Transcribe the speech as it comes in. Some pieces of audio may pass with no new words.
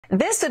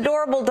This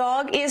adorable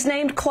dog is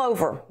named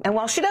Clover, and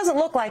while she doesn't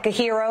look like a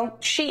hero,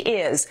 she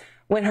is.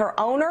 When her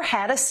owner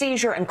had a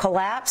seizure and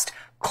collapsed,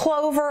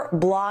 Clover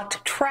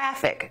blocked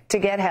traffic to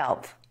get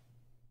help.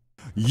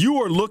 You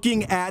are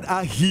looking at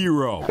a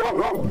hero.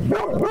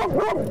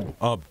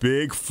 A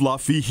big,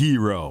 fluffy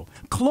hero.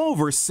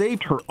 Clover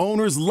saved her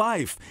owner's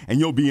life, and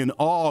you'll be in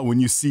awe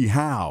when you see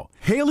how.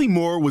 Haley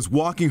Moore was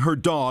walking her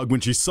dog when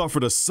she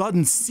suffered a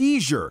sudden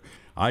seizure.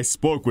 I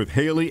spoke with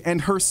Haley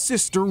and her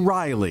sister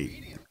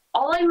Riley.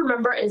 All I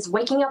remember is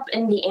waking up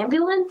in the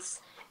ambulance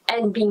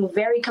and being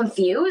very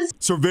confused.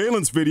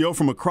 Surveillance video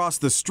from across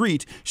the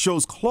street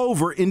shows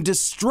Clover in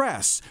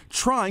distress,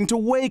 trying to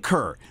wake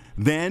her.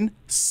 Then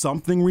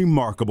something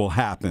remarkable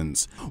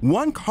happens.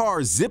 One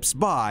car zips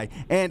by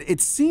and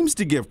it seems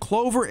to give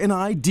Clover an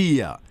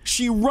idea.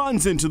 She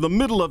runs into the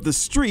middle of the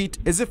street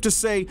as if to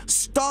say,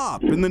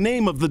 "Stop," in the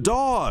name of the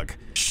dog.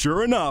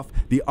 Sure enough,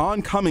 the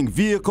oncoming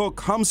vehicle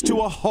comes to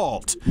a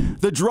halt.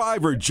 The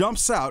driver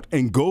jumps out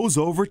and goes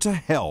over to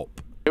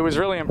help. It was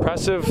really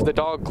impressive. The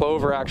dog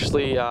Clover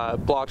actually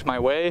blocked my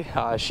way.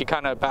 She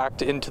kind of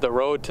backed into the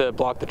road to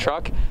block the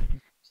truck.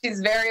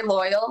 She's very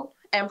loyal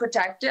and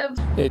protective.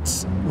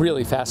 It's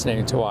really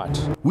fascinating to watch.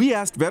 We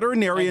asked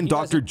veterinarian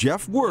Dr.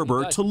 Jeff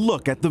Werber to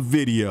look at the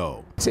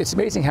video. It's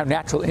amazing how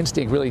natural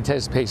instinct really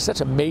plays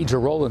such a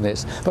major role in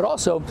this. But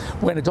also,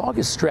 when a dog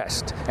is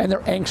stressed and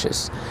they're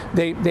anxious,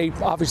 they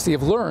obviously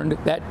have learned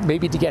that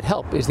maybe to get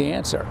help is the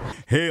answer.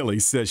 Haley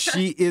says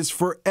she is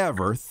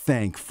forever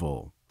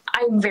thankful.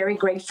 I'm very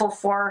grateful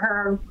for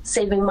her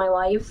saving my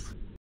life.